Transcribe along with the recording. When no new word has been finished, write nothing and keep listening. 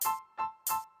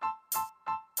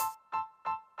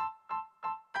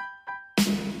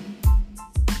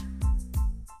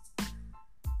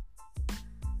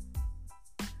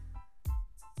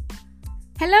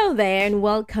Hello there, and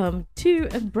welcome to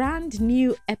a brand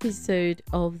new episode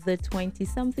of the 20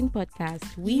 something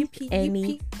podcast with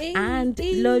Annie and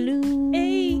Lolu.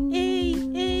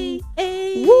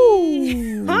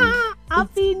 Woo!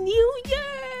 Happy New Year!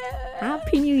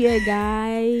 Happy New Year,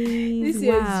 guys. This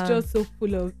year is just so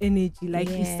full of energy. Like,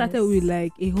 it started with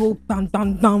like a whole bam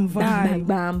bam bam Bam, vibe.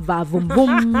 bam, bam, boom,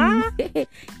 boom.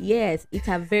 Yes, it's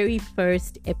our very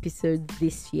first episode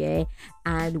this year,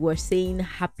 and we're saying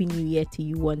Happy New Year to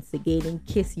you once again. In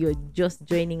case you're just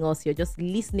joining us, you're just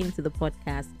listening to the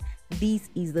podcast. This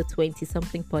is the 20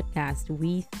 something podcast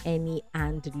with Annie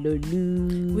and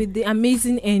Lolu. With the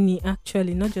amazing Annie,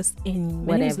 actually, not just Annie.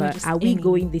 My name is Whatever. not just Are we Annie.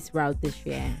 going this route this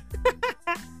year?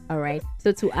 All right.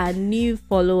 So to our new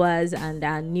followers and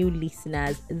our new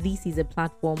listeners, this is a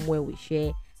platform where we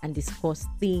share and discuss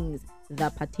things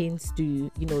that pertains to,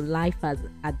 life as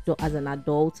an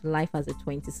adult, life as a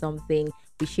 20 something.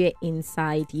 We share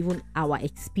insight, even our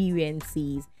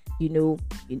experiences,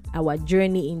 our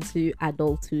journey into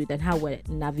adulthood and how we're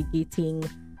navigating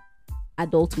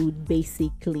adulthood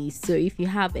basically. So if you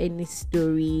have any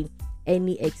story,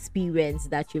 any experience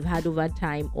that you've had over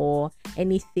time, or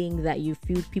anything that you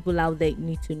feel people out there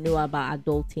need to know about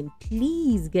adulting,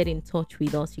 please get in touch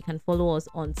with us. You can follow us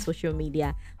on social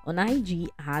media on IG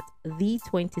at the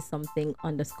 20 something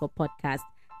 _ podcast,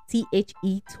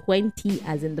 THE20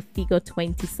 as in the figure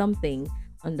 20 something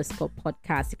 _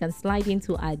 podcast. You can slide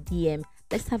into our DM.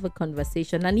 Let's have a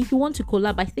conversation. And if you want to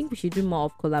collab, I think we should do more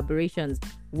of collaborations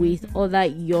with other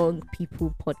young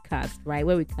people podcasts, right?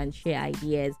 Where we can share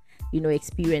ideas,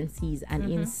 experiences and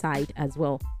insight as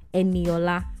well.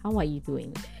 Eniola, how are you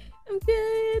doing? I'm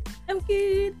good.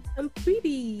 I'm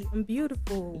pretty. I'm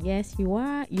beautiful. Yes, you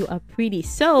are. You are pretty.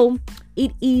 So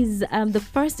it is the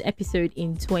first episode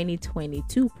in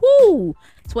 2022. Woo!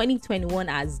 2021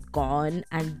 has gone,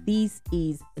 and this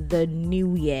is the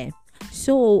new year.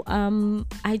 So I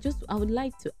would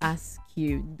like to ask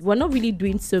you, we're not really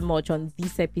doing so much on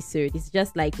this episode. It's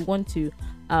just like we want to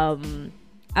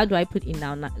how do I put it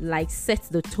now? Like set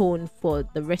the tone for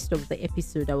the rest of the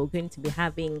episode that we're going to be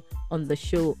having on the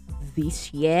show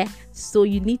this year. So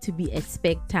you need to be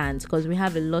expectant because we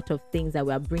have a lot of things that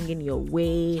we are bringing your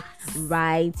way,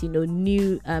 right?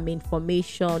 New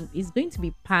information is going to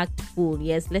be packed full.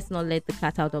 Yes, let's not let the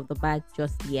cat out of the bag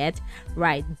just yet,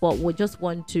 right? But we just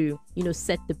want to,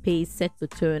 set the pace, set the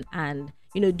tone, and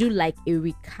do like a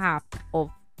recap of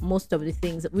most of the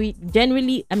things. We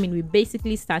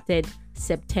basically started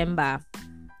September,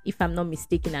 if I'm not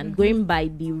mistaken, and going by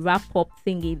the wrap-up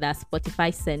thingy that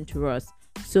Spotify sent to us.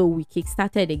 So we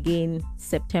kickstarted again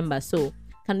September. So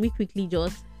can we quickly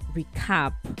just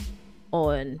recap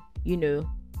on,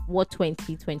 what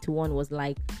 2021 was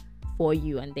like for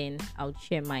you, and then I'll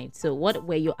share mine. So what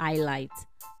were your highlights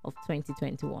of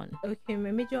 2021? Okay,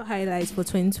 my major highlights for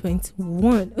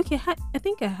 2021. Okay, I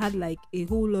think I had like a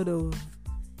whole lot of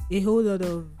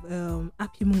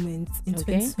happy moments in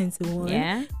 2021.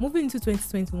 Yeah. Moving into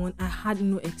 2021, I had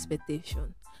no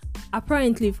expectation.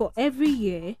 Apparently, for every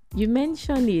year, You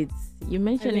mentioned it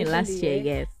last year,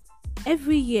 yes.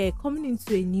 every year coming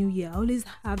into a new year, I always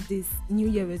have this new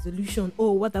year resolution.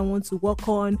 Oh, what I want to work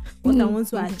on, what I want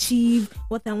to achieve,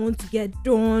 what I want to get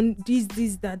done, this,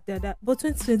 that. But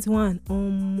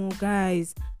 2021,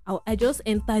 guys, I just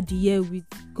entered the year with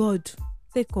God.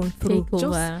 Take control. Take over.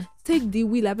 Just take the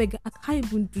wheel. I beg. I can't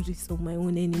even do this on my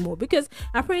own anymore, because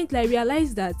apparently I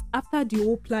realized that after the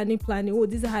whole planning, oh,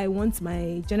 this is how I want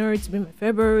my January to be my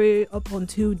February up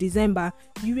until December.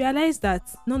 You realize that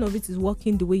none of it is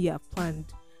working the way you have planned,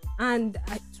 and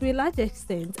to a large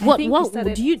extent, I think what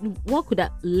could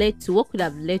have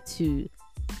led to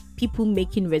people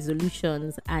making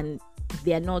resolutions and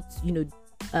they're not,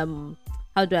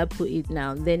 how do I put it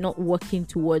now? They're not working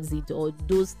towards it, or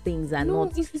those things are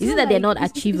not. Is it that they're not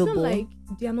achievable? It's not like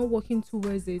they are not working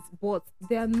towards it, but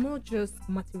they are not just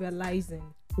materializing.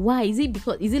 Why? Is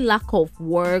it lack of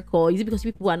work, or is it because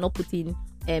people are not putting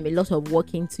a lot of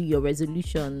work into your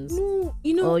resolutions? No,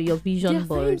 or your vision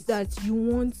boards? There are times that you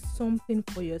want something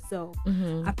for yourself.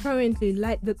 Apparently,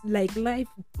 life throws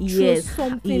Yes,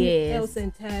 something yes. else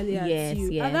entirely at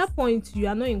you. Yes. At that point, you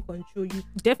are not in control. You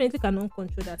definitely cannot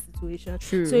control that situation.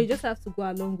 True. So you just have to go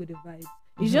along with the vibe.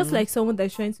 It's just like someone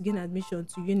that's trying to gain admission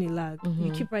to Unilag.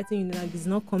 You keep writing Unilag, it's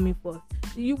not coming forth.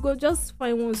 You go just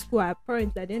find one school.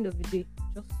 Apparently, at the end of the day,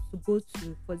 just to go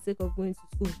to for the sake of going to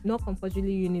school, not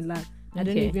compulsorily Unilag. I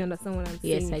don't know if you understand what I'm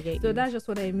saying. Yes, I get so you. That's just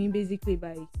what I mean basically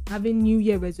by having New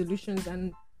Year resolutions,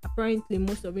 and apparently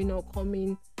most of it not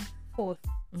coming forth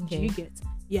Do Okay. you get?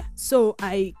 Yeah. So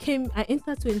I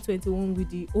entered 2021 with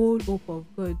the old hope of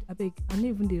God. I beg, I not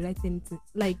even the right anything.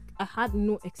 Like I had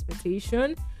no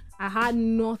expectation. I had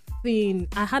nothing.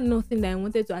 I had nothing that I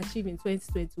wanted to achieve in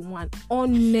 2021.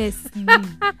 Honestly,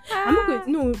 I'm not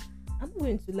going. No, I'm not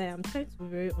going to lie. I'm trying to be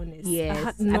very honest. I Yes,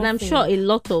 had and I'm nothing. sure a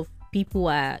lot of people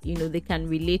are, they can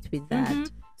relate with that. Mhm.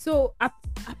 So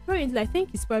apparently, I think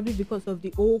it's probably because of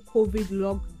the whole COVID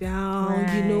lockdown.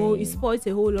 It Right. spoils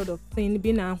a whole lot of things.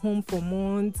 Being at home for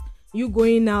months, you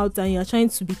going out and you're trying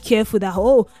to be careful. That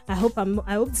I hope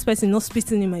this person not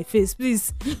spitting in my face.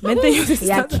 Please maintain your distance.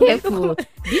 Yeah, careful.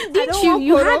 Didn't don't you? want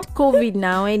You corona. had COVID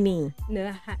now, any? No,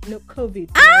 I had no COVID.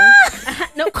 I had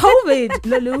no COVID,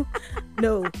 Lulu.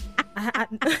 No, I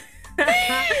had.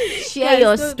 Share Yes,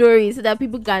 your so- story so that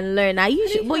people can learn. Are you?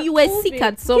 didn't But have you were sick COVID.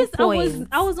 at some Yes, point.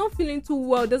 I was not feeling too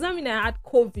well. Does that mean I had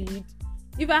COVID?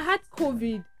 If I had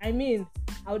COVID,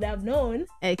 I would have known.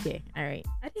 Okay, all right.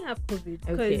 I didn't have COVID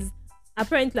because Okay.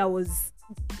 apparently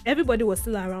everybody was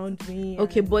still around me.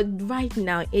 Okay, and but right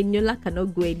now, Eniola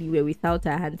cannot go anywhere without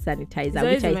her hand sanitizer,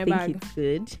 always which I in my think bag. is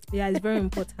good. yeah, it's very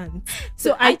important.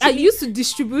 So So I actually- used to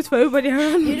distribute for everybody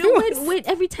around me. You know, when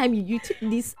every time you took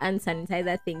this hand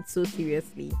sanitizer thing so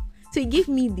seriously, so it gave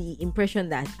me the impression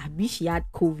that I wish she had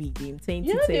COVID in 2020.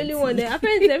 You're not the only one.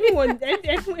 Apparently,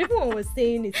 everyone was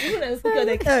saying it. Even I was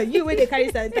like, you when they carry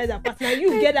sanitizer, but now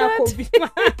you get that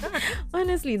COVID.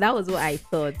 Honestly, that was what I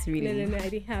thought. Really. No, I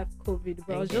didn't have COVID,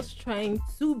 but I was Okay. just trying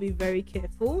to be very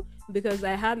careful because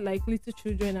I had like little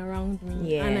children around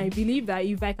me, Yeah. and I believe that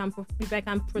if I can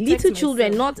protect Little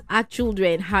children, myself- not our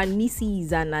children, her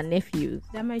nieces and her nephews.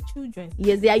 they're my children.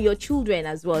 Yes, they are your children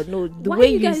as well. No, the Why way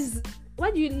you you guys? Why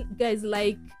do you guys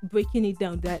like breaking it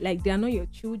down? That like they're not your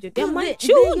children. They're No, my they're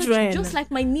children. your just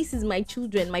like my niece is my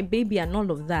children, my baby, and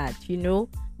all of that,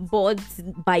 But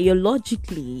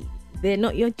biologically, they're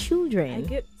not your children. I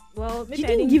get. Well, maybe You I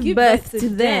didn't didn't give birth to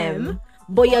them,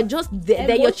 but you're just they're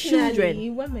your Emotionally,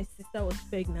 children. When my sister was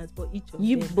pregnant, for each of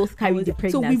You them, both I carry was- the So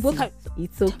pregnancy. we both had.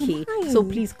 It's okay. So Fine.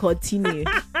 please continue.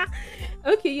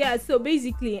 Okay, yeah. So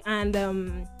basically, and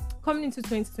coming into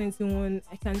 2021,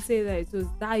 I can say that it was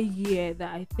that year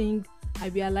that I think I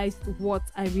realized what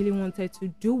I really wanted to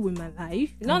do with my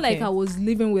life. Not like Okay. I was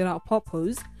living without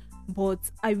purpose, but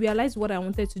I realized what I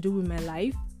wanted to do with my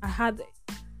life. I had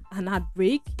an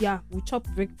heartbreak. Yeah, we chop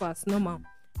breakfast, normal.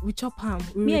 We chop ham,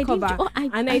 we Me, I recover.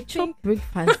 didn't. and I I chop think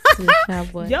breakfast too, sha,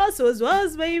 boy. yours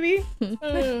was baby.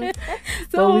 Mm.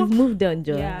 But we've moved on,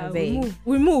 John. yeah, I we beg. move.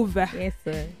 We move. Yes,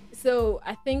 sir. So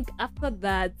I think after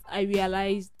that, I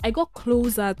realized I got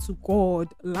closer to God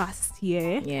last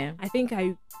year. Yeah. I think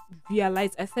I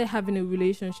realized I started having a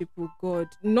relationship with God,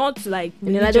 not like.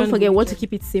 And then I don't forget what to religion.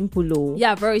 keep it simple, though.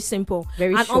 Yeah, very simple.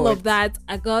 Very And short. all of that,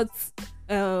 I got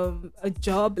a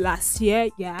job last year.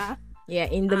 Yeah. Yeah,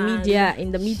 in the And- media.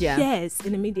 In the media. Yes,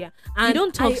 in the media. And You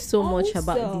don't talk I so much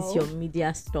about this also- your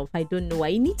media stuff. I don't know why.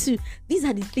 You need to. These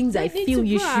are the things I need feel to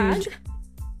you brag. should.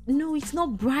 No, it's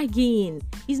not bragging.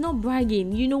 It's not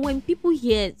bragging. When people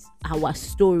hear our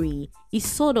story, it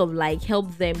sort of like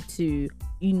help them to,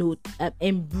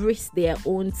 embrace their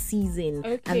own season and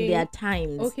Okay. their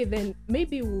times. Okay, then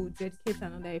maybe we'll dedicate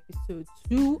another episode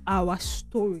to our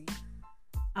story.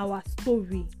 Our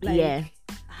story. Like Yeah.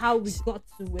 how we got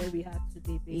to where we are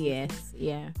today, baby. Yes.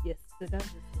 Yeah. Yes. So that's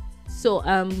it. So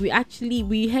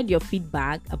we heard your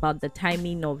feedback about the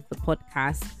timing of the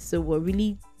podcast. So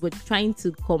we're trying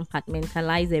to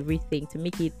compartmentalize everything to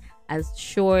make it as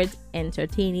short,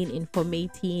 entertaining,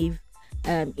 informative,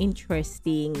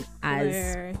 interesting as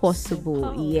Clear, possible.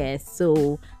 simple. Yes.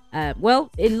 So a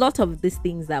lot of these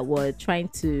things that we're trying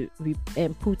to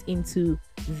put into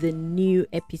the new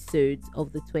episodes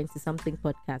of the 20 something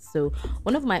podcast. So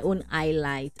one of my own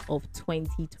highlights of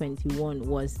 2021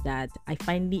 was that I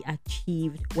finally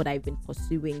achieved what I've been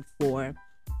pursuing for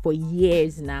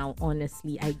years now.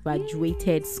 Honestly, I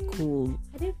graduated school.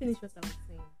 I didn't finish what I was saying.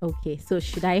 Okay, so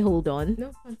should I hold on?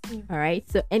 No, continue. All right.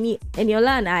 So Eniola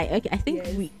and I think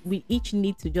Yes. we each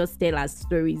need to just tell our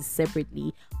stories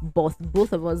separately.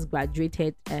 Both of us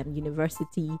graduated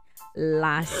university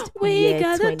last year,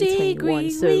 2021.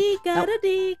 So we got a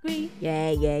degree.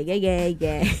 yeah.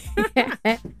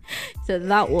 So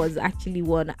that was actually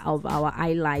one of our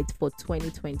highlights for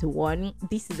 2021.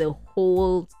 This is a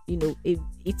whole,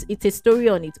 it's a story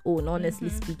on its own, honestly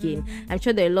speaking. I'm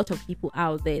sure there are a lot of people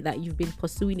out there that you've been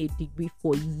pursuing a degree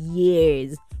for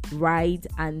years, right?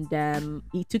 And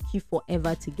it took you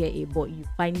forever to get it, but you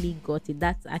finally got it.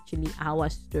 That's actually our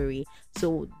story.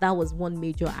 So that was one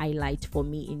major highlight for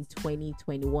me in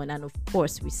 2021. And of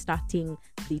course, restarting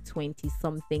the 20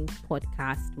 something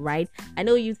podcast, right? I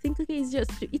know you think, okay,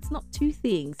 it's not two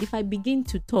things. If I begin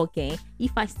to talk,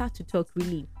 if I start to talk,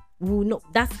 really, we'll know.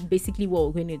 That's basically what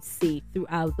we're going to say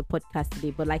throughout the podcast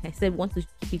today. But like I said, we want to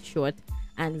keep it short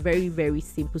and very, very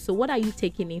simple. So what are you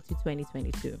taking into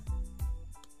 2022?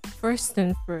 First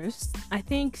and first, I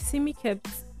think Simi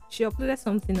she uploaded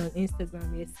something on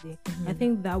Instagram yesterday. I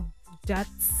think that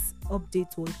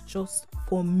update was just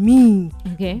for me,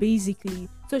 basically.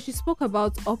 So she spoke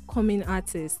about upcoming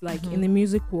artists, like in the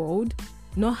music world,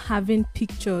 not having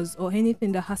pictures or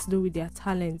anything that has to do with their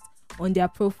talent on their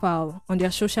profile, on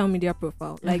their social media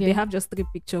profile. Like they have just 3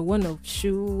 pictures, one of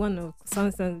shoe, one of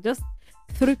something, just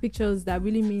 3 pictures that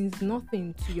really means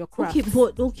nothing to your craft.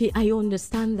 I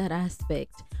understand that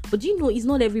aspect. But you know, it's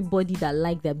not everybody that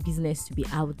like their business to be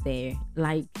out there.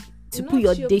 Like to put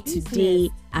your day-to-day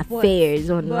affairs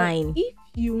online. But if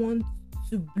you want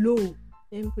to blow,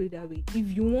 let me put it that way.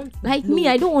 If you want to like me,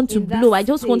 I don't want to blow. I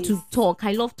just want to talk.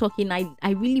 I love talking.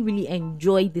 I really, really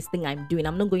enjoy this thing I'm doing.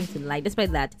 I'm not going to lie.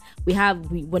 Despite that,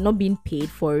 we're not being paid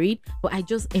for it, but I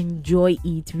just enjoy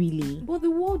it really. But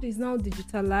the world is now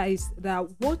digitalized that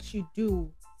what you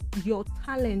do, your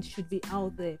talent should be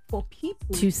out there for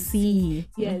people to see.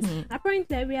 Yes.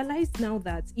 Apparently, I realized now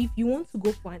that if you want to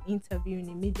go for an interview in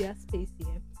a media space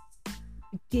here,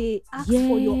 they ask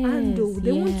for your handle.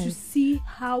 They want to see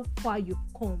how far you've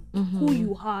come, who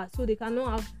you are, so they can know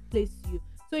how to place you.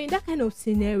 So in that kind of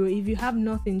scenario, if you have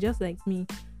nothing, just like me,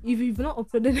 if you've not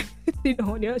uploaded anything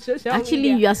on your social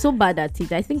media, you are so bad at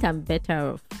it. I think I'm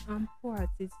better off. I'm poor at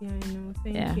it. Yeah, I know.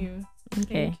 Thank you.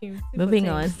 Okay. Thank you. Moving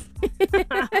on.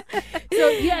 So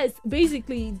yes,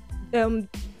 basically,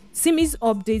 Simi's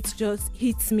update just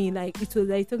hits me, like it was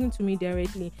like talking to me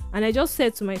directly, and I just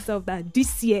said to myself that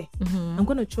this year I'm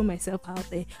gonna throw myself out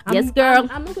there. Yes, girl.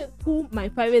 I'm not going to put my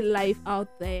private life out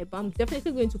there, but I'm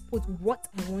definitely going to put what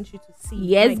I want you to see.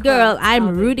 Yes, girl.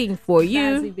 I'm rooting for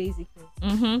you. That's it,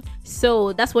 basically.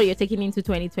 So that's what you're taking into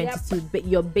 2022. But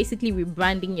you're basically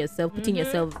rebranding yourself, putting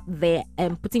yourself there,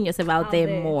 and putting yourself out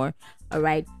there more. All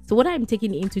right. So what I'm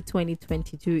taking into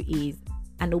 2022 is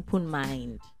an open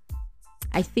mind.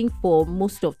 I think for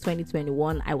most of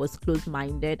 2021, I was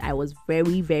closed-minded. I was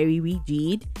very, very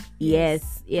rigid.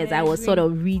 Yes, I was sort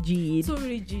of rigid. So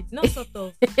rigid, not sort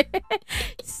of.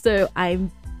 So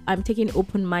I'm taking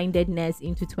open-mindedness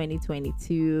into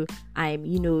 2022.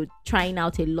 I'm, trying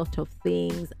out a lot of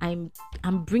things. I'm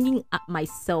bringing up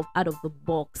myself out of the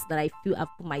box that I feel I've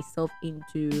put myself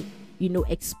into,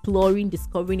 exploring,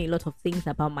 discovering a lot of things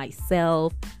about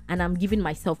myself. And I'm giving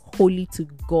myself wholly to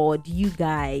God. You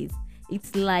guys.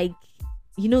 It's like,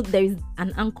 there is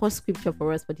an anchor scripture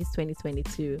for us for this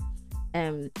 2022.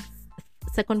 2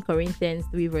 Corinthians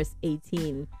 3 verse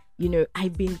 18.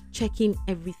 I've been checking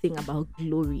everything about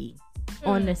glory,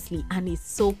 honestly, and it's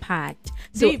so packed.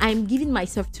 So I'm giving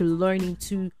myself to learning,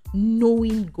 to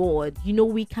knowing God.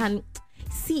 We can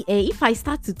see, if I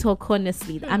start to talk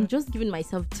honestly, I'm just giving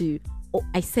myself to,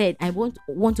 I said I want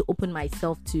to open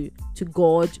myself to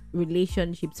God,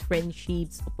 relationships,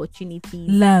 friendships, opportunities,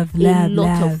 love, a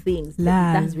lot of things.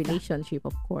 That's relationship,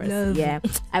 of course. Love. Yeah,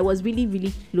 I was really,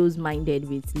 really close-minded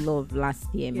with love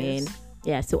last year, man.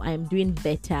 Yeah, so I'm doing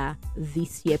better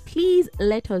this year. Please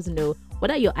let us know, what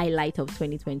are your highlights of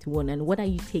 2021 and what are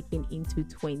you taking into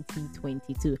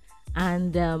 2022?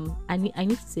 And I need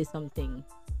to say something.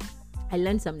 I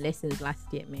learned some lessons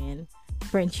last year, man.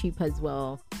 Friendship as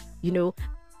well. This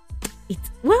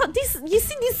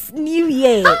new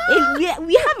year,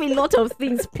 we have a lot of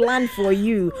things planned for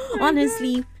you,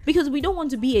 honestly, because we don't want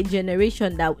to be a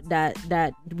generation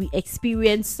that we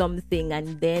experience something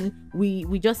and then we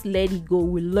just let it go.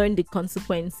 We learn the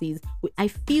consequences. I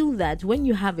feel that when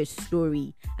you have a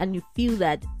story and you feel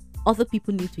that other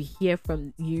people need to hear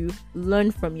from you, learn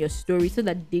from your story, so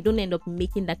that they don't end up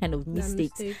making that kind of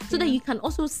mistakes, so that you can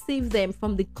also save them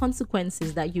from the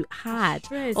consequences that you had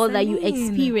you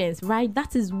experienced, right?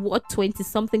 That is what 20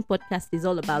 something podcast is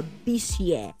all about this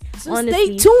year. So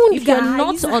honestly, stay tuned, if you're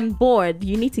not on board,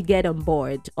 you need to get on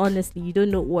board. Honestly, you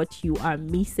don't know what you are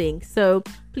missing. So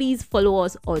please follow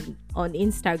us on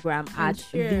Instagram at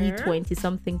the 20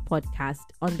 something podcast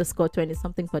 _20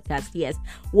 something podcast. Yes,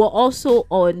 we're also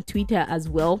on Twitter as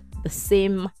well, the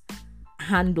same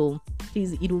handle.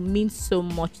 Please, it will mean so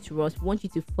much to us. We want you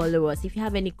to follow us. If you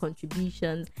have any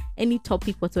contributions, any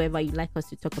topic whatsoever you'd like us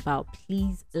to talk about,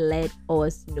 please let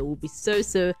us know. We'll be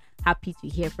so happy to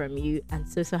hear from you, and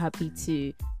so happy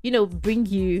to bring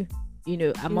you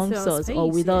amongst our us or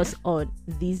space, with yeah. us on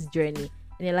this journey.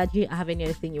 And Ella, do you have any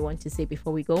other thing you want to say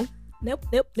before we go? Nope.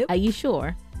 Are you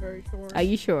sure? Very sure. Are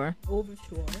you sure? Over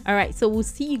sure. All right, so we'll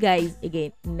see you guys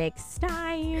again next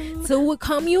time. So we'll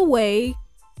come your way.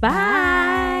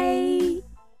 Bye.